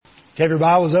Okay, if your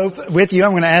Bible's open with you, I'm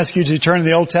going to ask you to turn to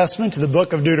the Old Testament, to the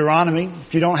book of Deuteronomy.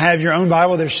 If you don't have your own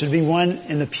Bible, there should be one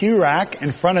in the pew rack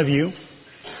in front of you.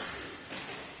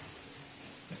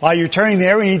 While you're turning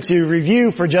there, we need to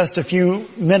review for just a few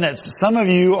minutes. Some of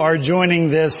you are joining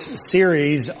this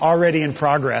series already in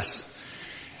progress.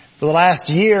 For the last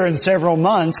year and several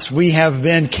months, we have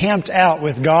been camped out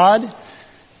with God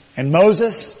and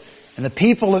Moses and the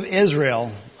people of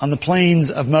Israel on the plains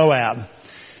of Moab.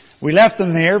 We left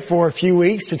them there for a few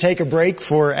weeks to take a break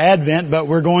for Advent, but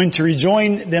we're going to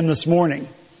rejoin them this morning.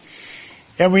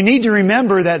 And we need to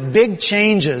remember that big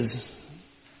changes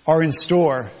are in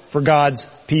store for God's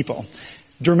people.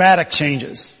 Dramatic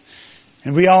changes.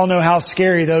 And we all know how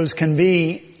scary those can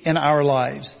be in our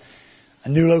lives. A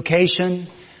new location,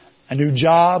 a new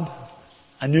job,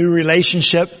 a new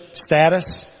relationship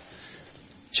status.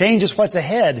 Change is what's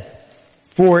ahead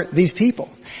for these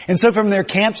people. And so from their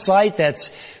campsite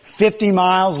that's 50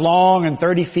 miles long and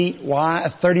 30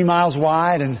 miles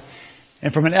wide and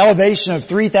from an elevation of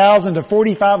 3,000 to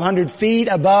 4,500 feet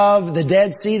above the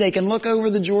Dead Sea, they can look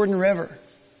over the Jordan River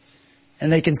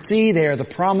and they can see there the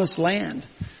promised land,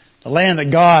 the land that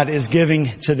God is giving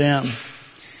to them.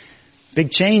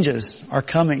 Big changes are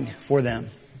coming for them.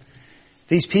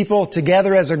 These people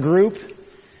together as a group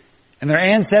and their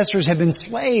ancestors have been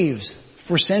slaves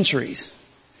for centuries.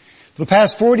 For the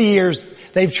past 40 years,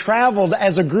 they've traveled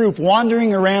as a group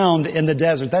wandering around in the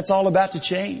desert. That's all about to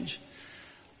change.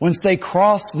 Once they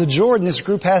cross the Jordan, this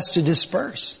group has to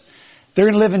disperse. They're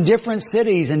going to live in different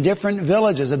cities and different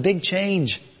villages, a big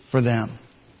change for them.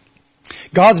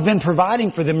 God's been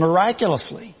providing for them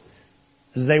miraculously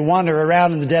as they wander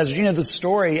around in the desert. You know the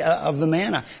story of the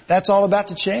manna. That's all about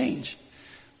to change.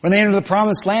 When they enter the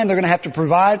promised land, they're going to have to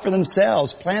provide for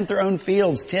themselves, plant their own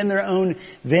fields, tend their own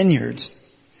vineyards.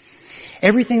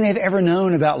 Everything they've ever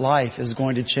known about life is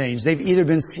going to change. They've either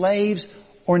been slaves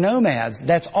or nomads.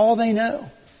 That's all they know.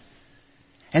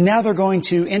 And now they're going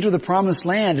to enter the promised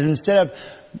land, and instead of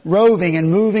roving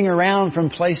and moving around from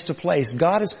place to place,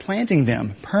 God is planting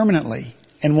them permanently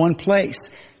in one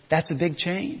place. That's a big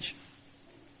change.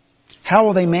 How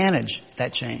will they manage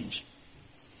that change?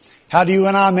 How do you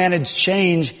and I manage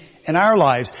change in our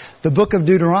lives? The book of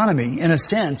Deuteronomy, in a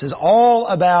sense, is all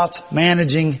about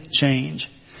managing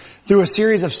change. Through a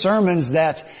series of sermons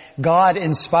that God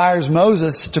inspires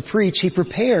Moses to preach, he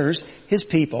prepares his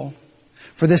people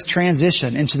for this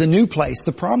transition into the new place,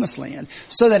 the promised land,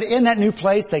 so that in that new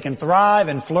place they can thrive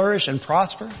and flourish and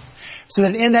prosper, so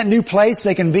that in that new place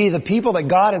they can be the people that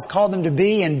God has called them to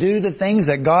be and do the things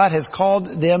that God has called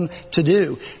them to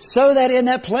do, so that in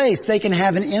that place they can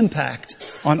have an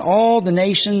impact on all the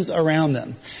nations around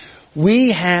them.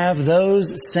 We have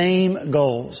those same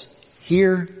goals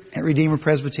here at Redeemer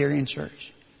Presbyterian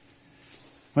Church.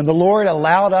 When the Lord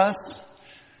allowed us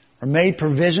or made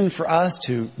provision for us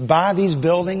to buy these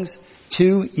buildings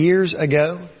 2 years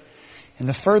ago, and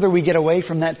the further we get away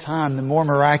from that time, the more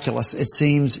miraculous it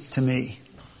seems to me.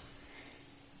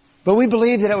 But we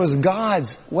believe that it was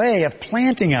God's way of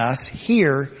planting us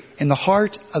here in the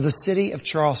heart of the city of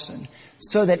Charleston,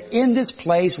 so that in this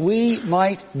place we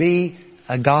might be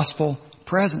a gospel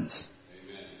presence.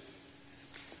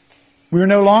 We were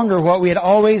no longer what we had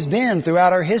always been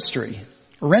throughout our history,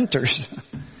 renters.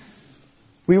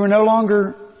 We were no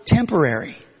longer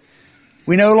temporary.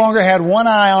 We no longer had one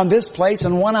eye on this place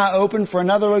and one eye open for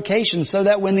another location, so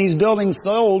that when these buildings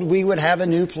sold, we would have a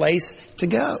new place to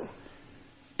go.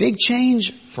 Big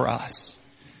change for us.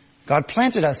 God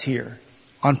planted us here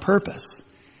on purpose.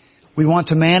 We want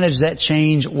to manage that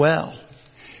change well.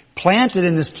 Planted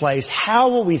in this place,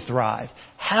 how will we thrive?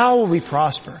 How will we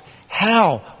prosper?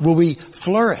 How will we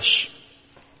flourish?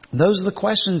 Those are the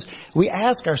questions we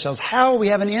ask ourselves. How will we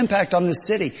have an impact on this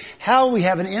city? How will we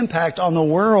have an impact on the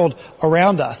world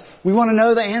around us? We want to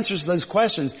know the answers to those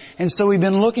questions. And so we've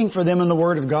been looking for them in the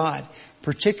Word of God,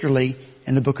 particularly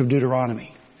in the book of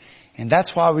Deuteronomy. And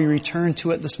that's why we return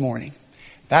to it this morning.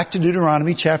 Back to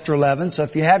Deuteronomy chapter 11. So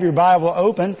if you have your Bible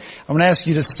open, I'm going to ask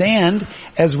you to stand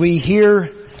as we hear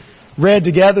read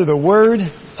together the Word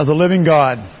of the living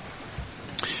God.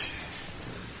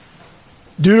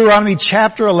 Deuteronomy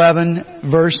chapter 11,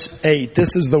 verse 8.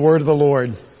 This is the word of the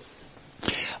Lord.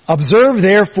 Observe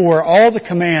therefore all the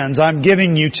commands I'm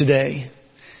giving you today,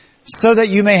 so that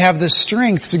you may have the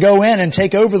strength to go in and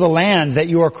take over the land that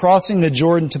you are crossing the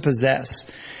Jordan to possess,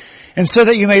 and so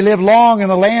that you may live long in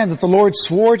the land that the Lord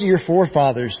swore to your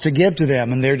forefathers to give to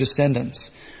them and their descendants,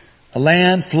 a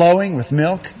land flowing with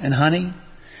milk and honey.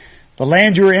 The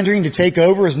land you are entering to take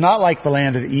over is not like the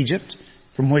land of Egypt,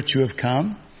 from which you have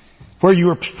come. where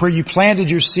you planted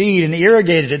your seed and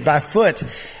irrigated it by foot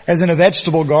as in a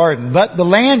vegetable garden. But the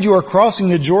land you are crossing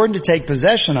the Jordan to take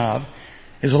possession of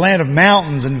is a land of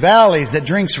mountains and valleys that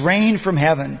drinks rain from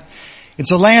heaven.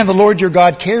 It's a land the Lord your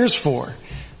God cares for.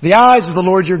 The eyes of the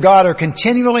Lord your God are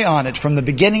continually on it from the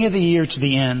beginning of the year to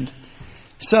the end.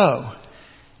 So,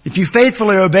 if you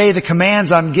faithfully obey the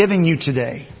commands I'm giving you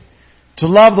today, to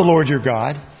love the Lord your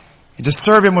God, and to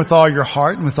serve Him with all your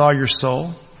heart and with all your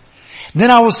soul,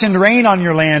 then I will send rain on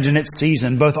your land in its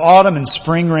season, both autumn and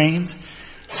spring rains,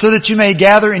 so that you may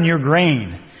gather in your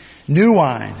grain, new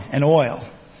wine and oil.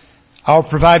 I will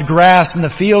provide grass in the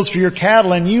fields for your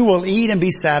cattle, and you will eat and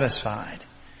be satisfied.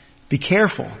 Be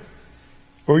careful,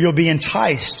 or you'll be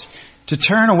enticed to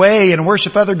turn away and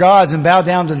worship other gods and bow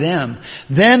down to them.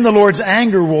 Then the Lord's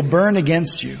anger will burn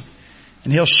against you,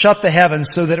 and He'll shut the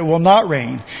heavens so that it will not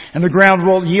rain, and the ground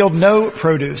will yield no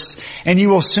produce, and you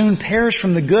will soon perish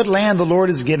from the good land the Lord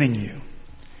is giving you.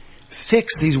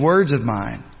 Fix these words of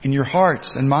mine in your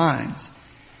hearts and minds.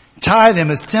 Tie them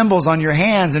as symbols on your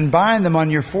hands and bind them on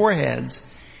your foreheads.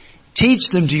 Teach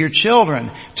them to your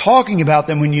children, talking about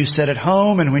them when you sit at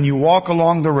home and when you walk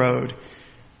along the road,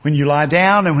 when you lie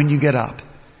down and when you get up.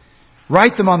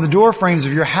 Write them on the doorframes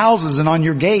of your houses and on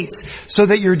your gates, so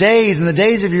that your days and the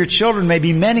days of your children may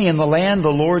be many in the land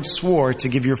the Lord swore to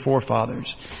give your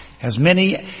forefathers, as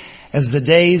many as the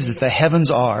days that the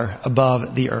heavens are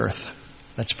above the earth.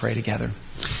 Let's pray together.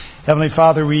 Heavenly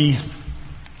Father, we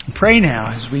pray now,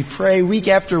 as we pray week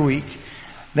after week,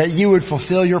 that you would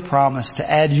fulfill your promise to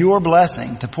add your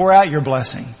blessing, to pour out your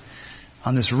blessing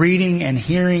on this reading and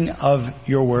hearing of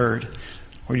your word.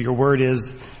 Lord, your word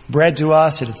is bread to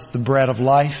us, it's the bread of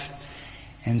life.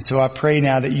 And so I pray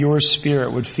now that your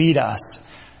Spirit would feed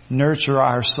us, nurture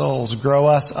our souls, grow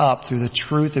us up through the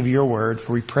truth of your word.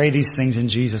 For we pray these things in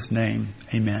Jesus' name.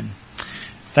 Amen.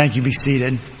 Thank you. Be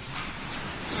seated.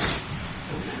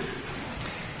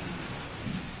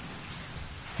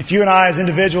 If you and I as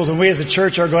individuals and we as a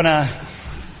church are going to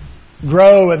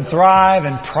grow and thrive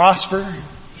and prosper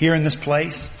here in this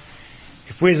place,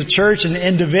 if we as a church and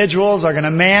individuals are going to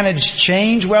manage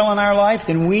change well in our life,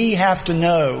 then we have to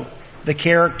know the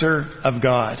character of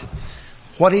God,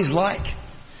 what He's like.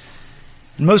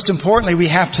 And most importantly, we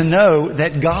have to know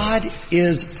that God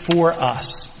is for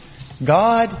us.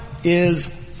 God is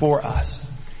for us.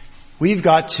 We've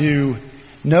got to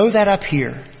know that up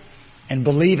here and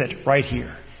believe it right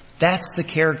here. That's the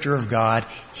character of God.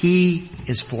 He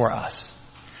is for us.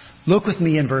 Look with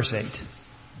me in verse 8.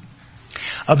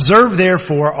 Observe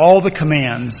therefore all the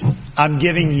commands I'm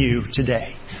giving you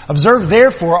today. Observe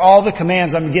therefore all the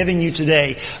commands I'm giving you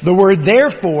today. The word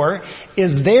therefore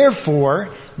is therefore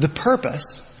the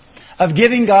purpose of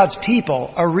giving God's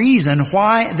people a reason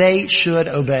why they should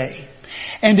obey.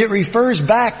 And it refers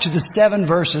back to the 7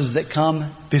 verses that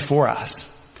come before us.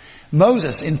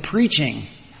 Moses, in preaching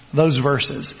those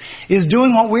verses, is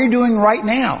doing what we're doing right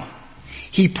now.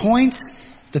 He points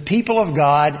the people of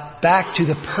God back to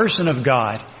the person of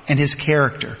God and His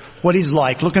character, what He's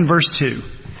like. Look in verse 2.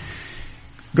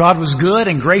 God was good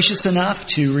and gracious enough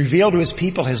to reveal to His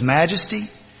people His majesty,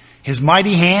 His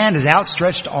mighty hand, His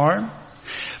outstretched arm.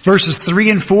 Verses 3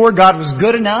 and 4, God was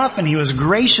good enough and He was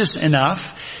gracious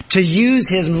enough to use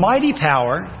His mighty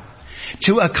power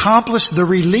to accomplish the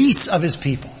release of His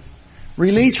people.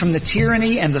 Release from the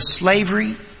tyranny and the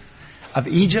slavery of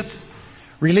Egypt.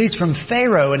 Release from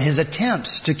Pharaoh and his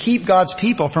attempts to keep God's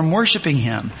people from worshiping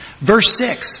Him. Verse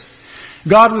 6.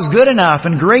 God was good enough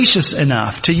and gracious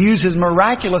enough to use His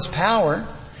miraculous power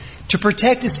to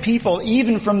protect His people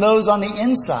even from those on the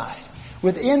inside,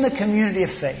 within the community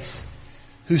of faith,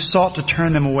 who sought to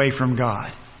turn them away from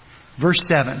God. Verse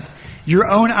 7. Your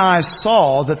own eyes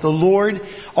saw that the Lord,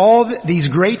 all these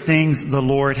great things the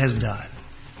Lord has done.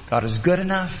 God is good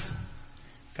enough.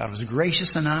 God was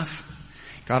gracious enough.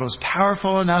 God was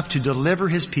powerful enough to deliver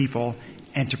His people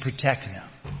and to protect them.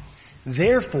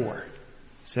 Therefore,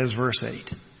 says verse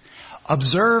 8,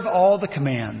 observe all the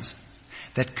commands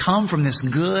that come from this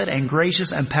good and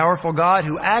gracious and powerful God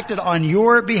who acted on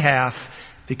your behalf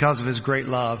because of His great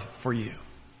love for you.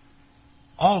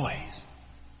 Always,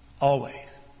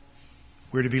 always,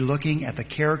 we're to be looking at the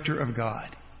character of God.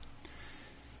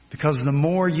 Because the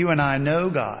more you and I know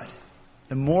God,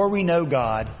 the more we know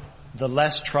God, the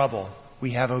less trouble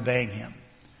we have obeying Him.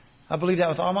 I believe that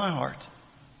with all my heart.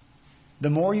 The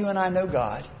more you and I know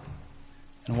God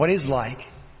and what He's like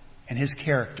and His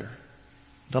character,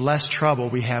 the less trouble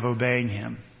we have obeying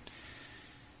Him.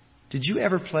 Did you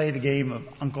ever play the game of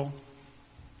Uncle?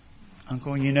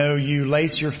 Uncle, you know, you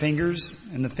lace your fingers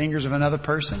in the fingers of another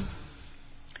person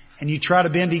and you try to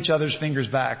bend each other's fingers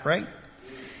back, right?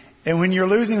 And when you're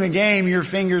losing the game, your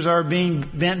fingers are being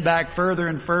bent back further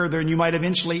and further, and you might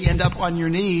eventually end up on your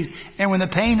knees. And when the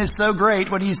pain is so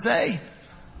great, what do you say?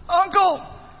 Uncle!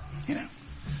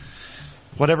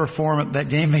 Whatever form that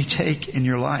game may take in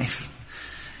your life.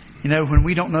 When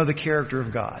we don't know the character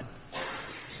of God,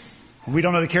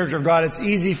 it's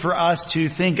easy for us to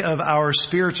think of our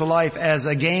spiritual life as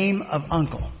a game of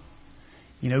uncle.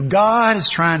 God is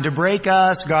trying to break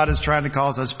us. God is trying to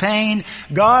cause us pain.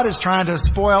 God is trying to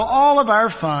spoil all of our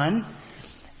fun.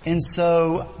 And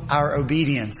so our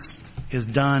obedience is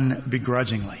done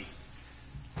begrudgingly.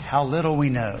 How little we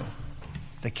know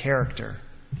the character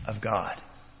of God.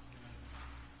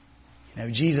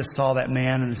 Jesus saw that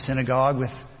man in the synagogue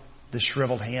with the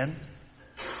shriveled hand.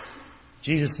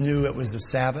 Jesus knew it was the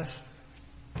Sabbath.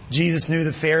 Jesus knew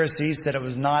the Pharisees said it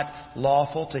was not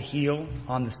lawful to heal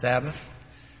on the Sabbath.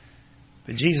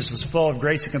 But Jesus was full of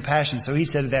grace and compassion, so he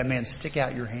said to that man, stick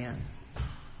out your hand.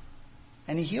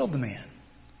 And he healed the man.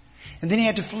 And then he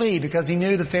had to flee because he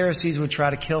knew the Pharisees would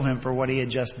try to kill him for what he had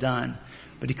just done.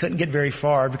 But he couldn't get very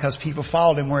far because people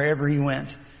followed him wherever he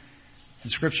went.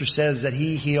 And Scripture says that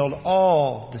he healed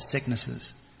all the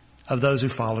sicknesses of those who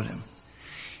followed him.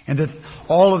 And that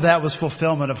all of that was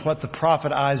fulfillment of what the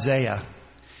prophet Isaiah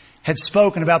had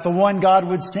spoken about the one God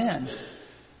would send.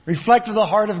 Reflect of the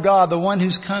heart of God, the one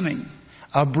who's coming.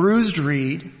 A bruised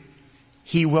reed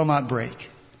he will not break.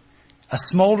 A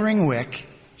smoldering wick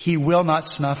he will not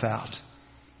snuff out.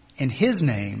 In his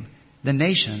name the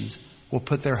nations will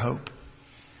put their hope.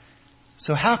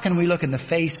 So how can we look in the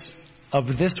face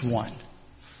of this one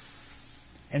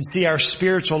and see our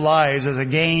spiritual lives as a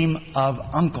game of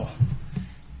uncle?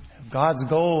 God's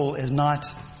goal is not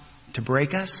to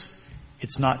break us.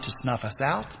 It's not to snuff us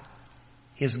out.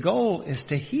 His goal is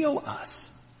to heal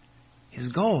us. His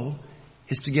goal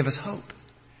is to give us hope.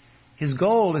 His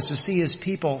goal is to see his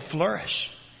people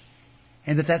flourish.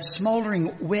 And that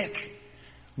smoldering wick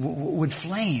would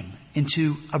flame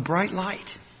into a bright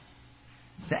light.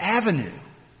 The avenue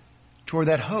toward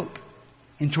that hope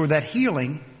and toward that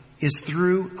healing is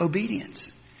through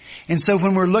obedience. And so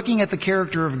when we're looking at the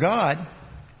character of God,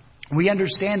 we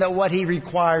understand that what he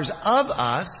requires of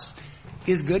us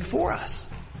is good for us.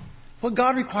 What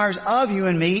God requires of you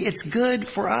and me, it's good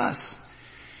for us.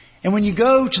 And when you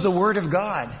go to the Word of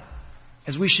God,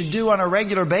 as we should do on a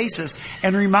regular basis,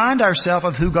 and remind ourselves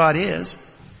of who God is,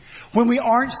 when we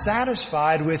aren't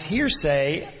satisfied with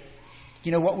hearsay,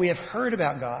 what we have heard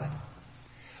about God,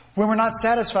 when we're not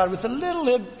satisfied with the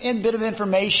little bit of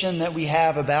information that we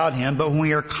have about him, but when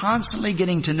we are constantly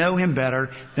getting to know him better,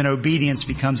 then obedience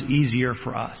becomes easier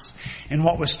for us. And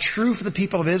what was true for the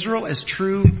people of Israel is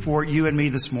true for you and me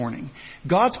this morning.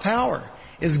 God's power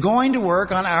is going to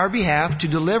work on our behalf to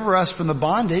deliver us from the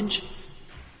bondage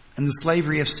and the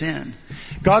slavery of sin.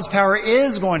 God's power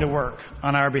is going to work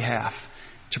on our behalf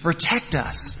to protect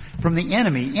us from the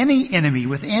enemy, any enemy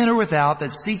within or without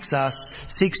that seeks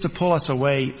to pull us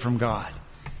away from God.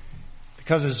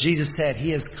 Because as Jesus said,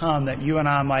 he has come that you and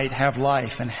I might have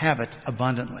life and have it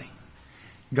abundantly.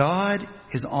 God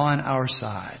is on our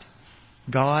side.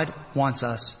 God wants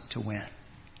us to win.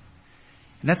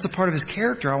 And that's the part of his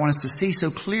character I want us to see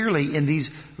so clearly in these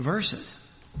verses.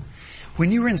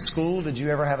 When you were in school, did you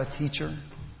ever have a teacher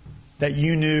that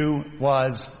you knew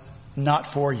was not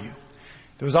for you?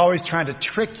 That was always trying to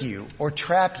trick you or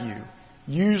trap you,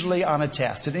 usually on a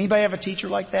test. Did anybody have a teacher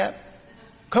like that?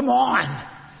 Come on!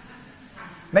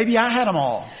 Maybe I had them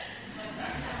all.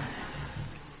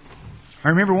 I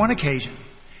remember one occasion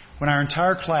when our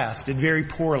entire class did very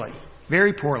poorly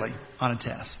on a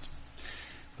test.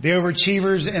 The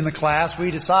overachievers in the class, we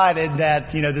decided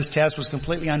that, this test was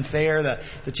completely unfair.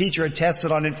 The teacher had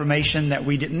tested on information that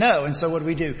we didn't know. And so what did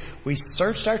we do? We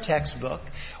searched our textbook.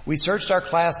 We searched our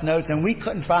class notes, and we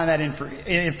couldn't find that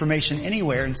information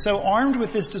anywhere. And so armed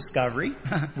with this discovery,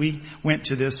 we went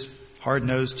to this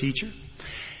hard-nosed teacher.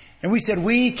 And we said,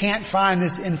 we can't find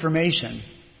this information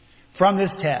from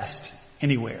this test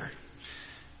anywhere.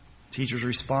 Teacher's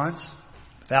response,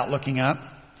 without looking up,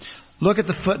 look at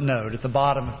the footnote at the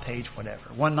bottom of page whatever,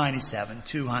 197,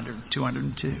 200,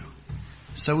 202.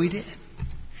 So we did.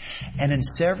 And in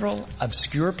several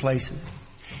obscure places,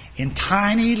 in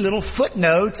tiny little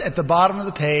footnotes at the bottom of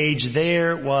the page,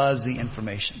 there was the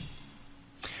information.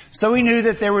 So we knew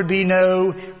that there would be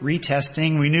no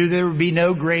retesting. We knew there would be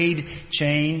no grade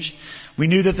change. We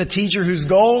knew that the teacher whose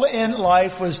goal in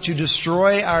life was to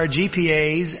destroy our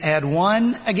GPAs had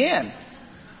won again.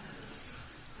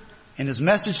 And his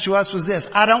message to us was this: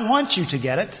 I don't want you to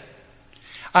get it.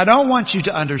 I don't want you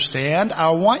to understand.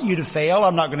 I want you to fail.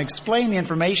 I'm not going to explain the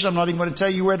information. I'm not even going to tell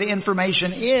you where the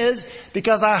information is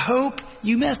because I hope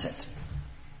you miss it.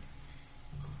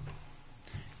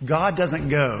 God doesn't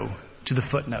go to the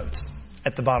footnotes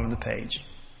at the bottom of the page.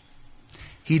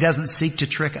 He doesn't seek to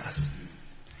trick us.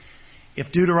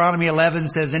 If Deuteronomy 11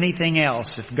 says anything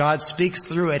else, if God speaks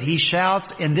through it, he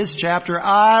shouts in this chapter,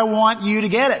 I want you to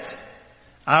get it.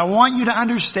 I want you to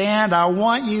understand. I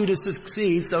want you to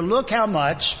succeed. So look how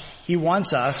much he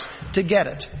wants us to get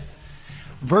it.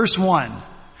 Verse 1.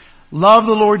 Love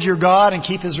the Lord your God and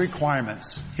keep his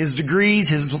requirements, his decrees,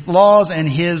 his laws, and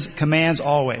his commands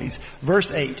always.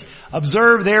 Verse 8.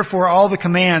 Observe therefore all the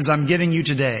commands I'm giving you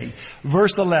today.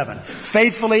 Verse 11.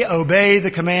 Faithfully obey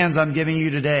the commands I'm giving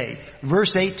you today.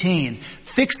 Verse 18.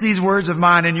 Fix these words of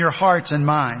mine in your hearts and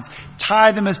minds.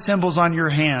 Tie them as symbols on your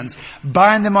hands.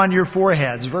 Bind them on your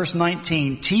foreheads. Verse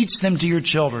 19. Teach them to your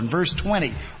children. Verse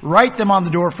 20. Write them on the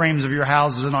doorframes of your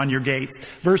houses and on your gates.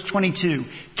 Verse 22.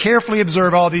 Carefully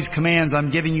observe all these commands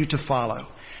I'm giving you to follow.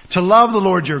 To love the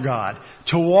Lord your God.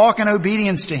 To walk in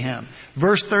obedience to him.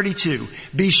 Verse 32.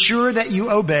 Be sure that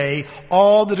you obey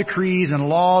all the decrees and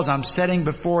laws I'm setting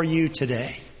before you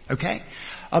today. Okay?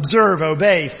 Observe,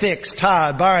 obey, fix,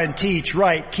 tie, bind, teach,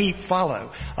 write, keep,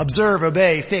 follow. Observe,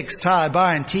 obey, fix, tie,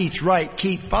 bind, teach, write,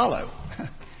 keep, follow.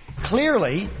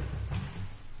 Clearly,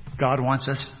 God wants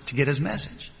us to get his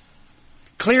message.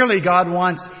 Clearly, God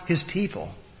wants his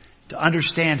people to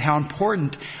understand how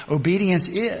important obedience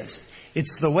is.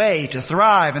 It's the way to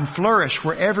thrive and flourish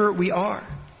wherever we are.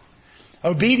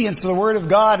 Obedience to the Word of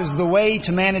God is the way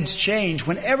to manage change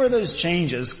whenever those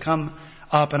changes come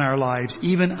up in our lives,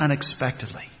 even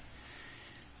unexpectedly.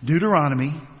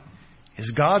 Deuteronomy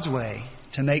is God's way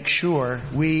to make sure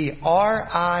we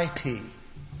RIP,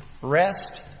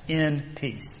 rest in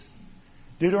peace.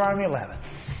 Deuteronomy 11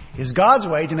 is God's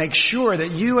way to make sure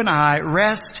that you and I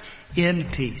rest in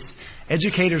peace.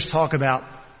 Educators talk about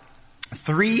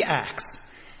 3 acts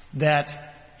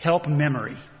that help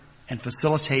memory and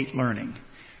facilitate learning.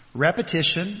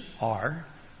 Repetition, R,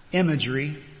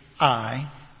 imagery, I,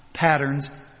 patterns,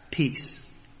 peace.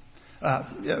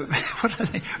 What are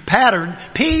they? Pattern,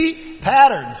 P,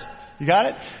 patterns. You got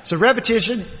it? So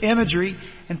repetition, imagery,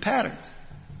 and patterns.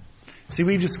 See,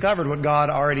 we've discovered what God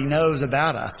already knows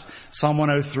about us. Psalm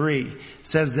 103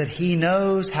 says that he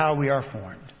knows how we are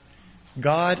formed.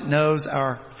 God knows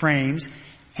our frames,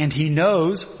 and he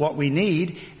knows what we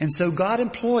need. And so God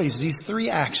employs these 3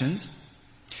 actions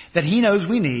that he knows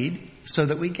we need so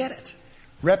that we get it.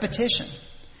 Repetition.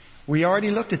 We already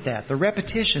looked at that. The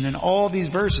repetition in all these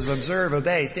verses, observe,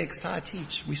 obey, fix, tie,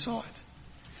 teach. We saw it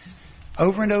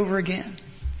over and over again.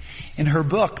 In her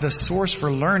book, The Source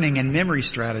for Learning and Memory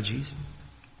Strategies,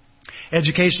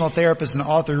 educational therapist and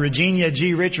author Regina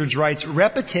G. Richards writes,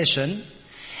 repetition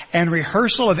and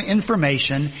rehearsal of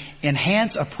information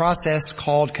enhance a process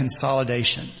called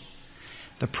consolidation.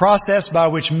 The process by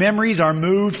which memories are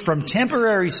moved from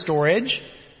temporary storage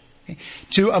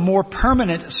to a more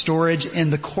permanent storage in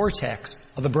the cortex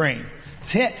of the brain.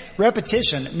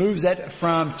 Repetition moves that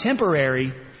from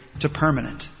temporary to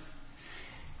permanent.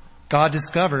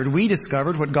 We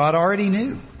discovered what God already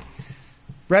knew.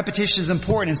 Repetition is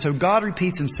important, and so God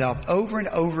repeats himself over and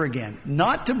over again,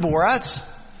 not to bore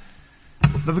us,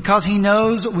 but because he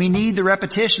knows we need the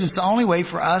repetition. It's the only way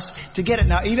for us to get it.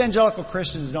 Now, evangelical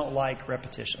Christians don't like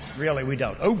repetition. Really, we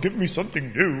don't. Oh, give me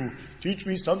something new. Teach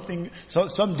me something,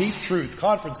 some deep truth.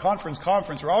 Conference.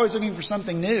 We're always looking for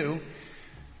something new.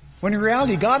 When in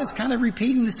reality, God is kind of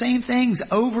repeating the same things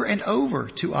over and over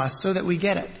to us so that we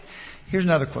get it. Here's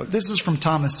another quote. This is from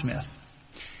Thomas Smith.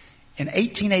 In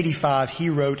 1885, he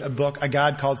wrote a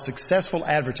guide called Successful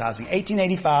Advertising.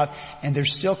 1885, and they're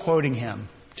still quoting him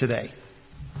today.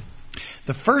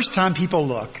 The first time people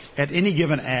look at any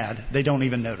given ad, they don't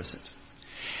even notice it.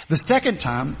 The second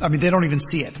time, they don't even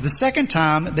see it. The second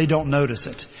time, they don't notice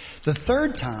it. The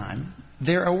third time,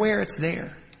 they're aware it's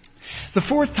there. The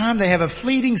fourth time, they have a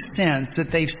fleeting sense that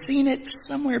they've seen it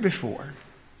somewhere before.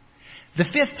 The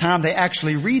fifth time, they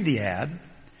actually read the ad.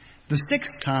 The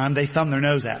sixth time, they thumb their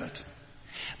nose at it.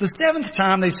 The seventh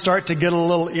time, they start to get a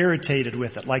little irritated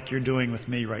with it, like you're doing with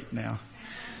me right now.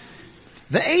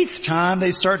 The eighth time,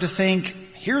 they start to think,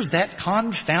 here's that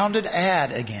confounded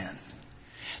ad again.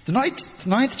 The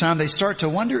ninth time, they start to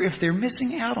wonder if they're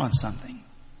missing out on something.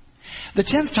 The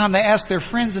 10th time, they ask their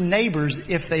friends and neighbors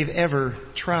if they've ever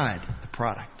tried the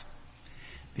product.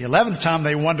 The 11th time,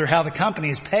 they wonder how the company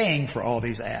is paying for all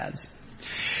these ads.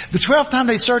 The 12th time,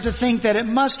 they start to think that it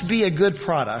must be a good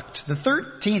product. The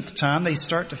 13th time, they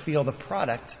start to feel the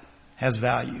product has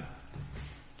value.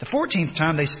 The 14th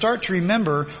time, they start to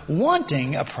remember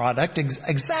wanting a product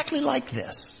exactly like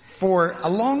this for a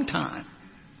long time.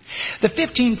 The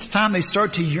 15th time, they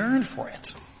start to yearn for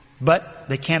it, but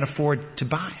they can't afford to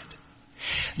buy it.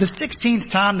 The 16th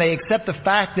time they accept the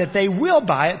fact that they will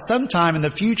buy it sometime in the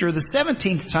future. The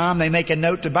 17th time they make a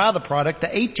note to buy the product. The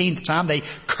 18th time they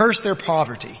curse their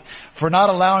poverty for not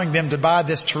allowing them to buy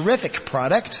this terrific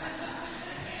product.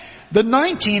 The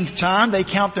 19th time they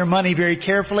count their money very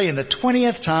carefully, and the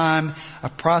 20th time a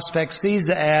prospect sees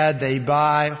the ad, they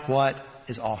buy what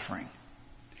is offering.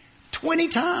 20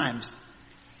 times.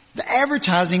 The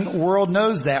advertising world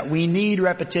knows that. We need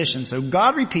repetition. So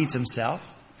God repeats himself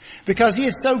because he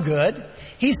is so good,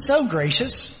 he's so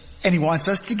gracious, and he wants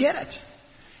us to get it.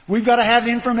 We've got to have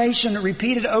the information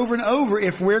repeated over and over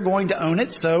if we're going to own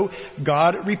it, so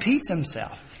God repeats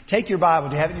himself. Take your Bible.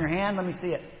 Do you have it in your hand? Let me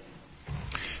see it.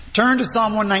 Turn to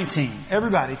Psalm 119.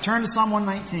 Everybody, turn to Psalm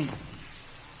 119.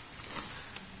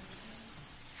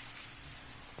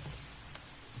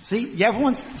 See, you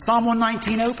have Psalm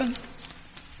 119 open?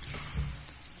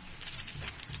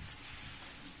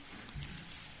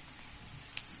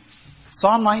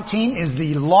 Psalm 19 is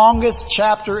the longest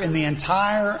chapter in the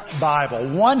entire Bible.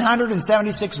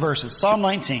 176 verses. Psalm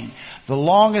 19, the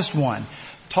longest one.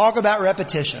 Talk about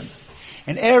repetition.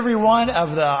 In every one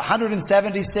of the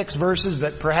 176 verses,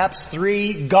 but perhaps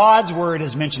 3, God's word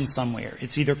is mentioned somewhere.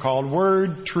 It's either called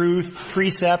word, truth,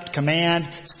 precept, command,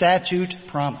 statute,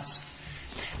 promise.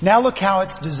 Now look how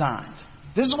it's designed.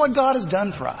 This is what God has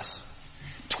done for us.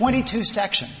 22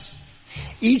 sections.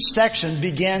 Each section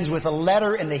begins with a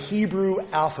letter in the Hebrew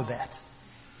alphabet.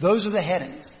 Those are the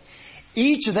headings.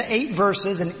 Each of the 8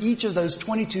 verses in each of those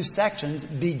 22 sections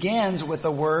begins with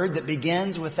a word that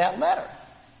begins with that letter.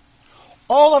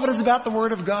 All of it is about the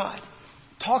Word of God.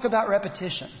 Talk about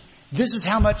repetition. This is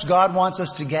how much God wants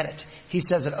us to get it. He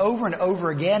says it over and over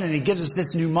again, and he gives us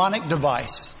this mnemonic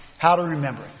device, how to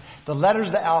remember it. The letters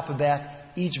of the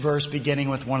alphabet, each verse beginning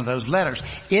with one of those letters.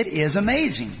 It is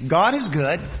amazing. God is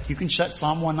good. You can shut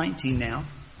Psalm 119 now.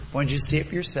 Why don't you see it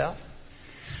for yourself?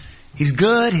 He's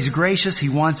good. He's gracious. He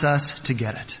wants us to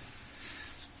get it.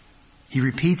 He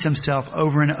repeats himself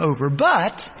over and over,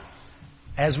 but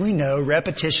as we know,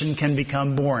 repetition can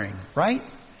become boring, right?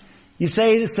 You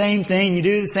say the same thing, you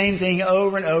do the same thing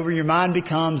over and over, your mind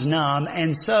becomes numb,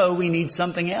 and so we need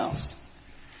something else.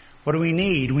 What do we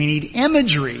need? We need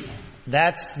imagery.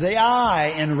 That's the I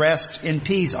in rest in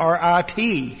peace,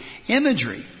 R-I-P,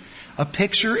 imagery. A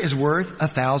picture is worth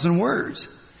 1,000 words.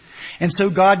 And so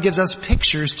God gives us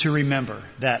pictures to remember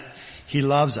that he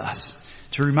loves us,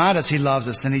 to remind us he loves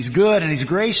us, and he's good and he's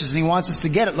gracious and he wants us to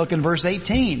get it. Look in verse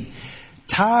 18.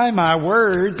 Tie my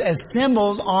words as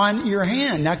symbols on your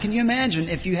hand. Now can you imagine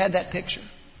if you had that picture?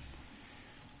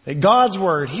 That God's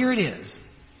word, here it is,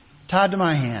 tied to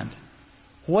my hand.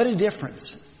 What a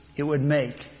difference it would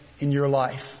make in your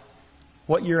life.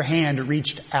 What your hand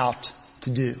reached out to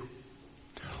do.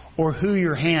 Or who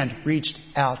your hand reached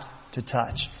out to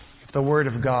touch. If the Word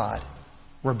of God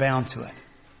were bound to it.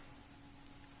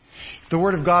 If the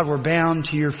Word of God were bound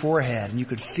to your forehead and you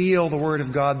could feel the Word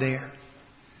of God there.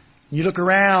 You look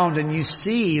around and you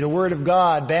see the Word of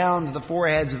God bound to the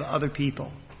foreheads of other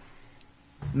people.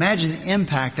 Imagine the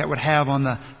impact that would have on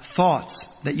the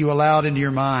thoughts that you allowed into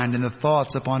your mind and the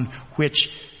thoughts upon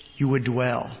which you would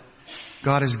dwell.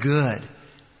 God is good.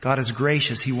 God is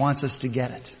gracious. He wants us to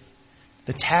get it.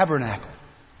 The tabernacle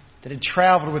that had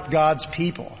traveled with God's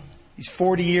people, these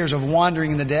 40 years of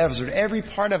wandering in the desert, every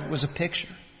part of it was a picture.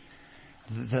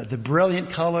 The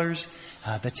brilliant colors,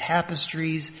 the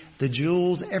tapestries, the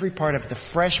jewels, every part of it, the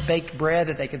fresh baked bread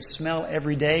that they could smell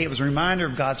every day. It was a reminder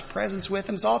of God's presence with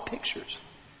them. It's all pictures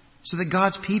so that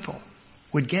God's people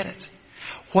would get it.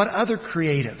 What other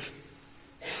creative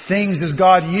things does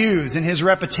God use in his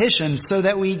repetition so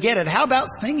that we get it? How about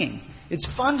singing? It's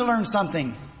fun to learn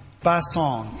something by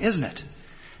song, isn't it?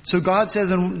 So God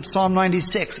says in Psalm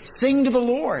 96, sing to the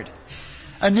Lord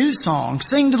a new song.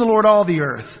 Sing to the Lord all the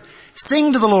earth.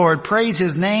 Sing to the Lord, praise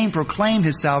his name, proclaim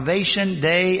his salvation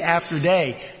day after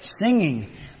day. Singing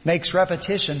makes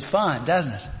repetition fun,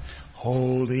 doesn't it?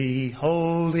 Holy,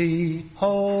 holy,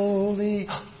 holy.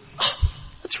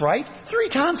 That's right. 3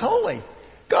 times holy.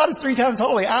 God is 3 times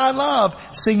holy. I love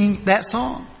singing that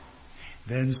song.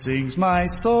 Then sings my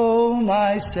soul,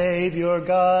 my Savior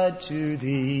God, to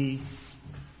thee.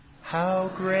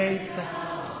 How great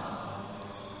thou,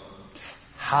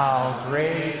 how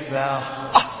great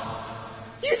thou.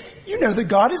 You know that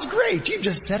God is great. You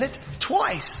just said it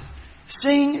twice.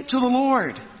 Sing to the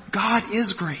Lord. God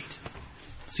is great.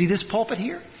 See this pulpit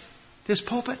here? This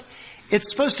pulpit? It's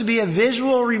supposed to be a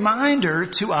visual reminder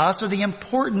to us of the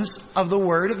importance of the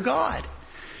Word of God.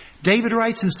 David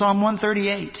writes in Psalm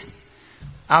 138,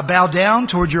 I bow down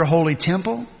toward your holy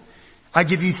temple. I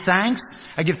give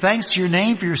thanks to your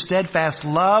name for your steadfast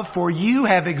love, for you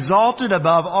have exalted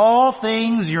above all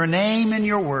things your name and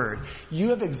your word. You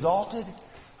have exalted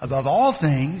above all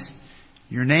things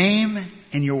your name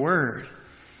and your word.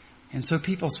 And so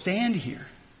people stand here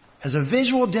as a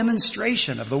visual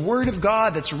demonstration of the Word of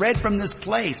God that's read from this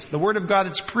place. The Word of God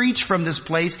that's preached from this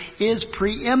place is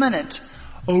preeminent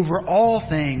over all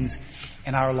things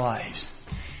in our lives.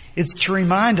 It's to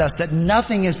remind us that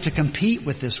nothing is to compete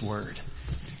with this Word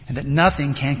and that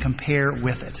nothing can compare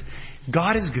with it.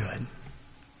 God is good.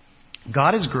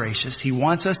 God is gracious. He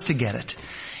wants us to get it.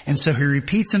 And so He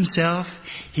repeats Himself.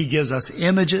 He gives us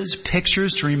images,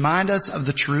 pictures to remind us of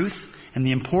the truth and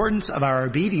the importance of our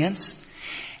obedience.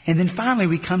 And then finally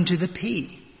we come to the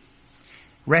P,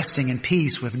 resting in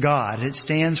peace with God. It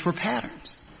stands for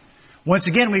patterns. Once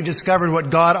again, we've discovered what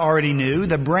God already knew.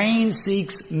 The brain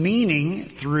seeks meaning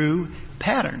through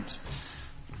patterns.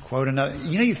 Quote another,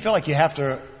 you feel like you have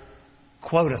to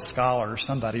quote a scholar or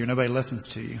somebody or nobody listens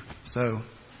to you. So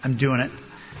I'm doing it.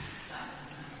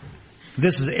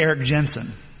 This is Eric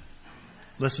Jensen.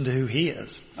 Listen to who he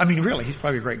is. I mean, really, he's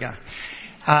probably a great guy.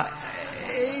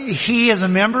 He is a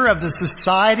member of the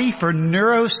Society for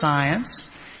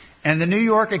Neuroscience and the New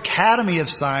York Academy of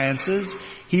Sciences.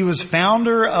 He was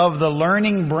founder of the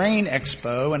Learning Brain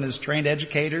Expo and has trained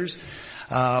educators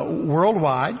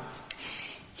worldwide.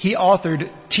 He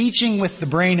authored Teaching with the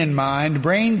Brain in Mind,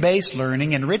 Brain-Based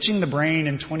Learning, Enriching the Brain,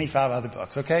 and 25 other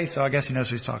books. Okay, so I guess he knows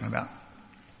what he's talking about.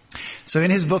 So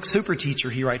in his book, Super Teacher,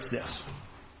 he writes this.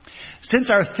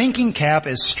 Since our thinking cap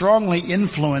is strongly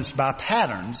influenced by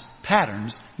patterns,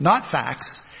 not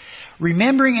facts,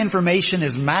 remembering information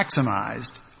is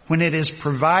maximized when it is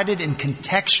provided in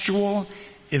contextual,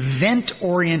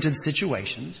 event-oriented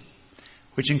situations,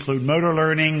 which include motor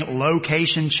learning,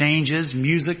 location changes,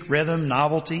 music, rhythm,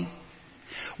 novelty.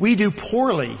 We do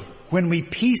poorly when we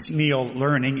piecemeal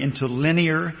learning into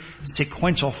linear,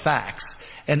 sequential facts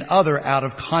and other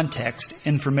out-of-context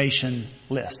information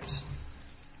lists.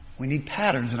 We need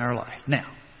patterns in our life. Now,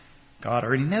 God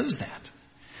already knows that.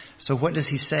 So what does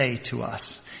He say to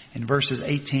us in verses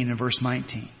 18 and verse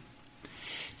 19?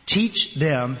 Teach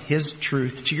them His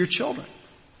truth to your children.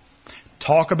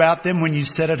 Talk about them when you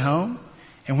sit at home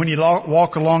and when you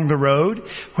walk along the road,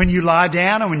 when you lie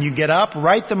down and when you get up.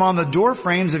 Write them on the door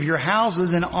frames of your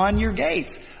houses and on your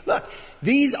gates. Look,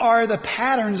 these are the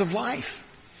patterns of life.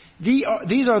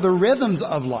 These are the rhythms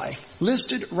of life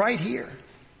listed right here.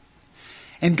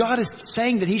 And God is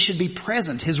saying that He should be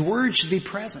present. His Word should be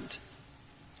present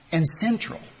and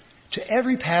central to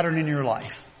every pattern in your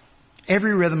life,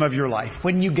 every rhythm of your life.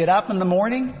 When you get up in the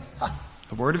morning,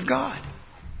 the Word of God.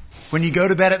 When you go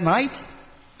to bed at night,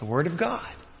 the Word of God.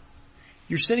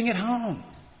 You're sitting at home,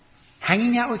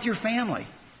 hanging out with your family,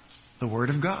 the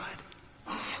Word of God.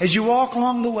 As you walk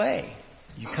along the way,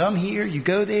 you come here, you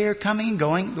go there, coming and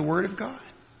going, the Word of God.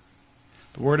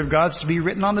 The Word of God's to be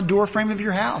written on the doorframe of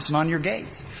your house and on your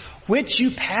gates, which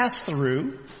you pass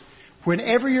through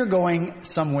whenever you're going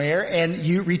somewhere and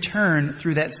you return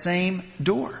through that same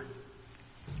door.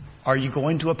 Are you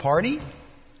going to a party?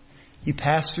 You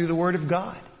pass through the Word of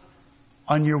God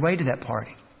on your way to that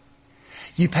party.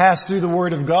 You pass through the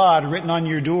Word of God written on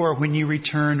your door when you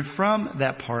return from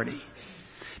that party.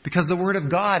 Because the Word of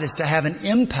God is to have an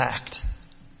impact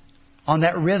on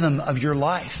that rhythm of your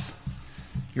life.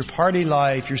 Your party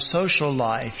life, your social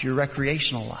life, your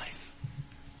recreational life.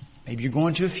 Maybe you're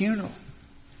going to a funeral.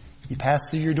 You pass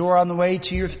through your door on the way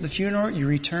to the funeral. You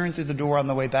return through the door on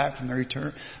the way back from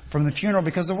the funeral,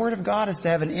 because the Word of God is to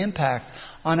have an impact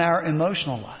on our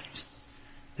emotional lives.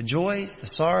 The joys, the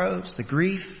sorrows, the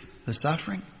grief, the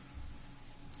suffering.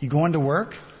 You going to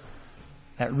work?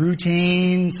 That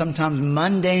routine, sometimes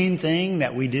mundane thing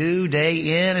that we do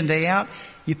day in and day out.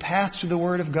 You pass through the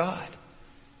Word of God.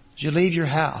 As you leave your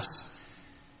house,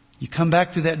 you come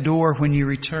back through that door when you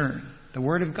return. The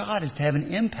Word of God is to have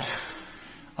an impact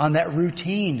on that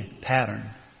routine pattern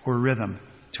or rhythm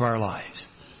to our lives.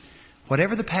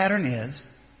 Whatever the pattern is,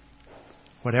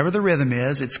 whatever the rhythm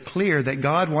is, it's clear that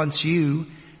God wants you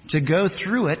to go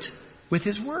through it with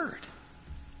His Word.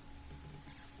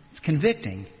 It's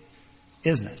convicting,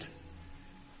 isn't it?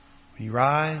 When you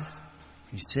rise,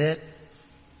 when you sit,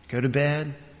 go to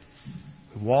bed,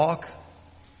 we walk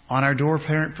on our door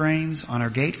frames, on our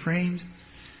gate frames.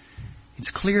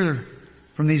 It's clear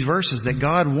from these verses that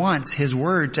God wants His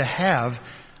Word to have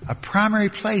a primary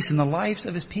place in the lives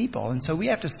of His people. And so we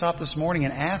have to stop this morning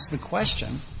and ask the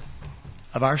question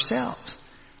of ourselves.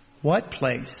 What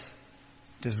place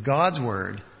does God's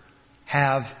Word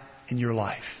have in your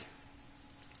life?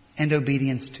 And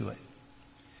obedience to it.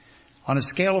 On a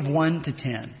scale of 1 to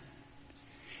 10.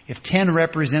 If 10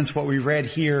 represents what we read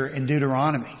here in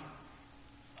Deuteronomy,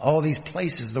 all these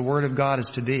places the Word of God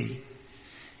is to be.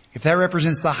 If that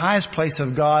represents the highest place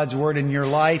of God's Word in your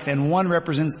life and 1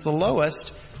 represents the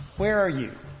lowest, where are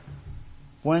you?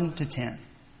 1 to 10.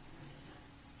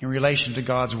 In relation to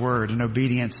God's Word and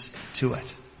obedience to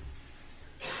it.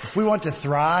 If we want to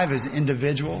thrive as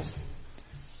individuals,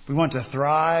 we want to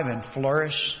thrive and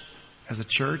flourish as a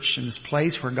church in this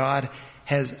place where God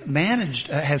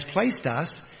has placed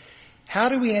us, how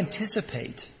do we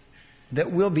anticipate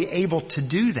that we'll be able to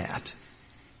do that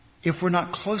if we're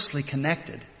not closely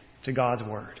connected to God's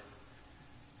Word?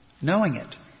 Knowing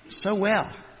it so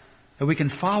well that we can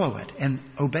follow it and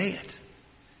obey it.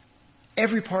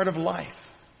 Every part of life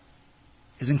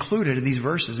is included in these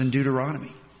verses in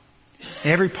Deuteronomy.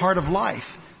 In every part of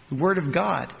life, the Word of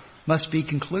God must be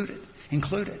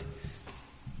included.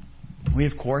 We,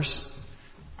 of course,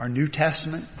 are New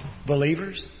Testament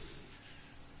believers.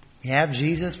 We have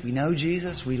Jesus. We know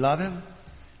Jesus. We love Him.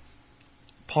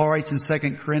 Paul writes in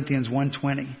 2 Corinthians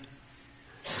 1:20,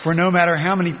 "For no matter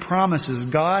how many promises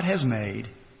God has made,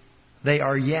 they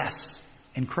are yes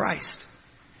in Christ.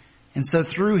 And so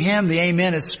through Him, the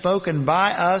Amen is spoken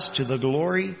by us to the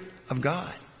glory of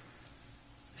God."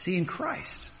 See, in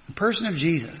Christ, the person of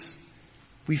Jesus,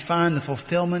 we find the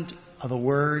fulfillment of the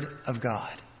Word of God.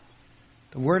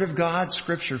 The Word of God,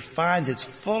 Scripture, finds its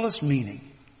fullest meaning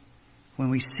when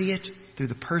we see it through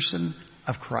the person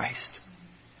of Christ.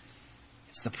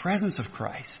 It's the presence of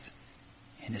Christ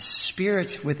and His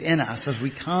Spirit within us as we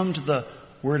come to the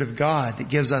Word of God that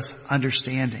gives us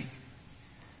understanding.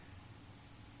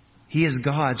 He is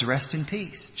God's rest and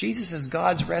peace. Jesus is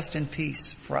God's rest and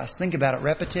peace for us. Think about it.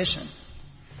 Repetition.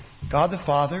 God the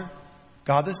Father,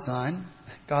 God the Son,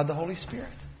 God the Holy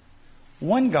Spirit.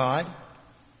 One God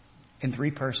in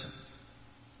 3 persons.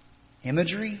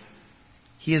 Imagery.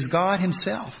 He is God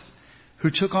Himself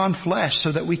who took on flesh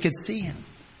so that we could see Him.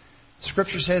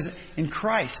 Scripture says in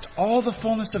Christ, all the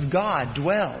fullness of God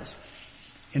dwells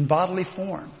in bodily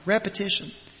form.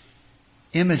 Repetition.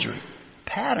 Imagery.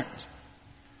 Patterns.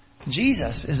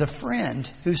 Jesus is a friend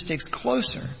who sticks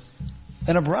closer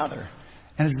than a brother.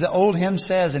 And as the old hymn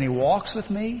says, and He walks with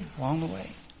me along the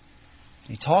way.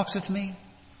 He talks with me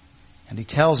and He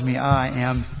tells me I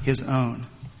am His own.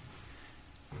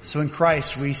 So in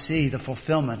Christ we see the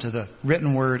fulfillment of the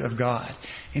written Word of God.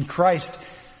 In Christ,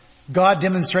 God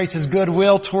demonstrates His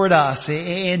goodwill toward us.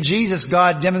 In Jesus,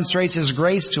 God demonstrates His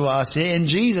grace to us. In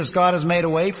Jesus, God has made a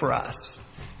way for us.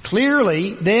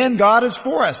 Clearly, then God is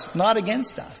for us, not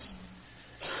against us.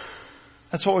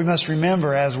 That's what we must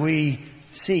remember as we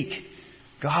seek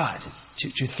God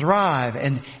to thrive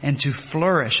and to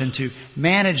flourish and to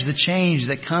manage the change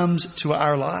that comes to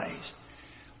our lives.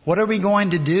 What are we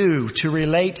going to do to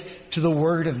relate to the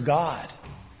Word of God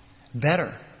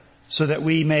better so that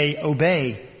we may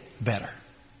obey better?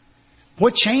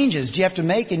 What changes do you have to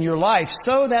make in your life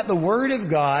so that the Word of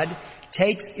God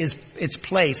takes its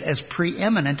place as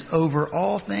preeminent over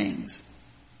all things?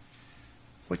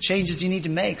 What changes do you need to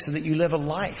make so that you live a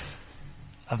life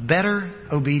of better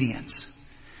obedience?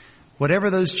 Whatever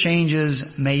those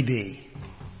changes may be.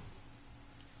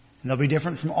 And they'll be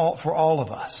different for all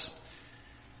of us.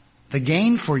 The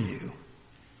gain for you,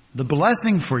 the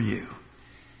blessing for you,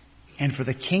 and for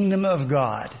the kingdom of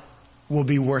God will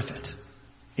be worth it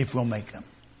if we'll make them.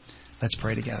 Let's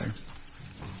pray together.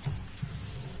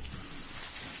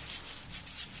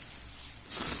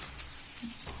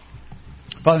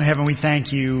 Father in heaven, we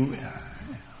thank You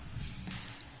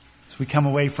as we come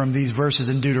away from these verses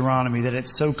in Deuteronomy that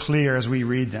it's so clear as we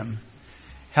read them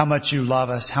how much You love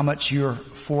us, how much You're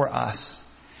for us,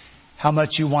 how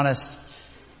much You want us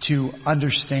to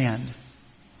understand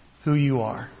who You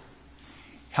are,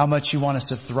 how much You want us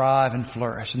to thrive and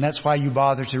flourish. And that's why You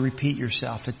bother to repeat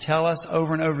Yourself, to tell us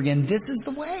over and over again, this is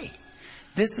the way.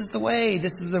 This is the way.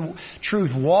 This is the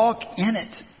truth. Walk in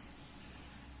it.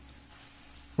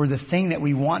 Where the thing that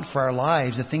we want for our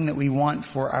lives, the thing that we want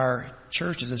for our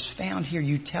churches is found here.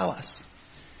 You tell us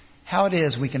how it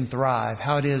is we can thrive,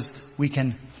 how it is we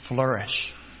can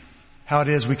flourish, how it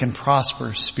is we can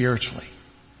prosper spiritually.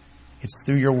 It's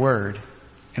through Your Word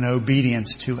and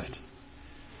obedience to it.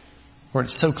 Lord,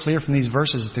 it's so clear from these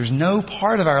verses that there's no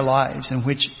part of our lives in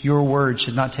which Your Word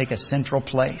should not take a central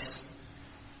place.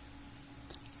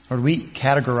 Lord, we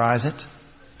categorize it.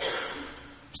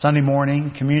 Sunday morning,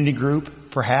 community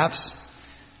group, perhaps.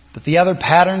 But the other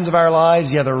patterns of our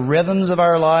lives, the other rhythms of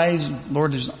our lives,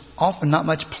 Lord, there's often not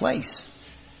much place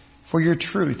for Your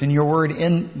truth and Your Word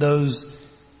in those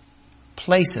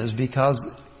places because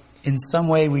in some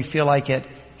way we feel like it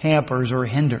hampers or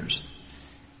hinders.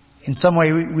 In some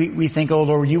way we think, oh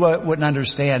Lord, you wouldn't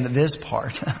understand this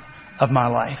part of my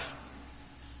life.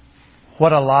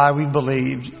 What a lie we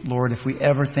believed, Lord, if we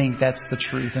ever think that's the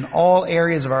truth. In all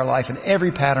areas of our life, in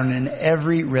every pattern, in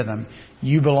every rhythm,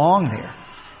 you belong there.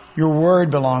 Your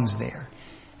word belongs there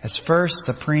as first,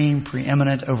 supreme,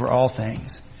 preeminent over all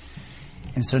things.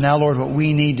 And so now, Lord, what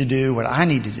we need to do, what I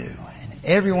need to do, and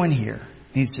everyone here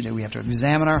needs to do, we have to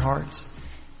examine our hearts,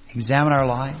 examine our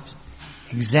lives,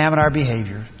 examine our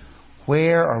behavior.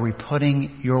 Where are we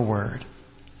putting your word?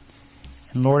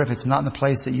 And Lord, if it's not in the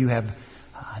place that you have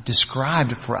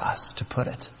described for us to put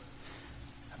it,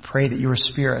 I pray that your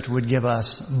Spirit would give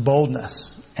us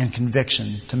boldness and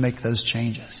conviction to make those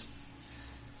changes.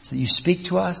 So that you speak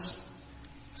to us,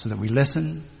 so that we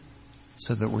listen,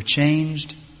 so that we're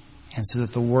changed, and so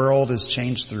that the world is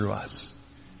changed through us.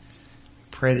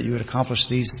 Pray that you would accomplish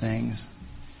these things.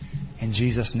 In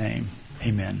Jesus' name,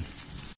 amen.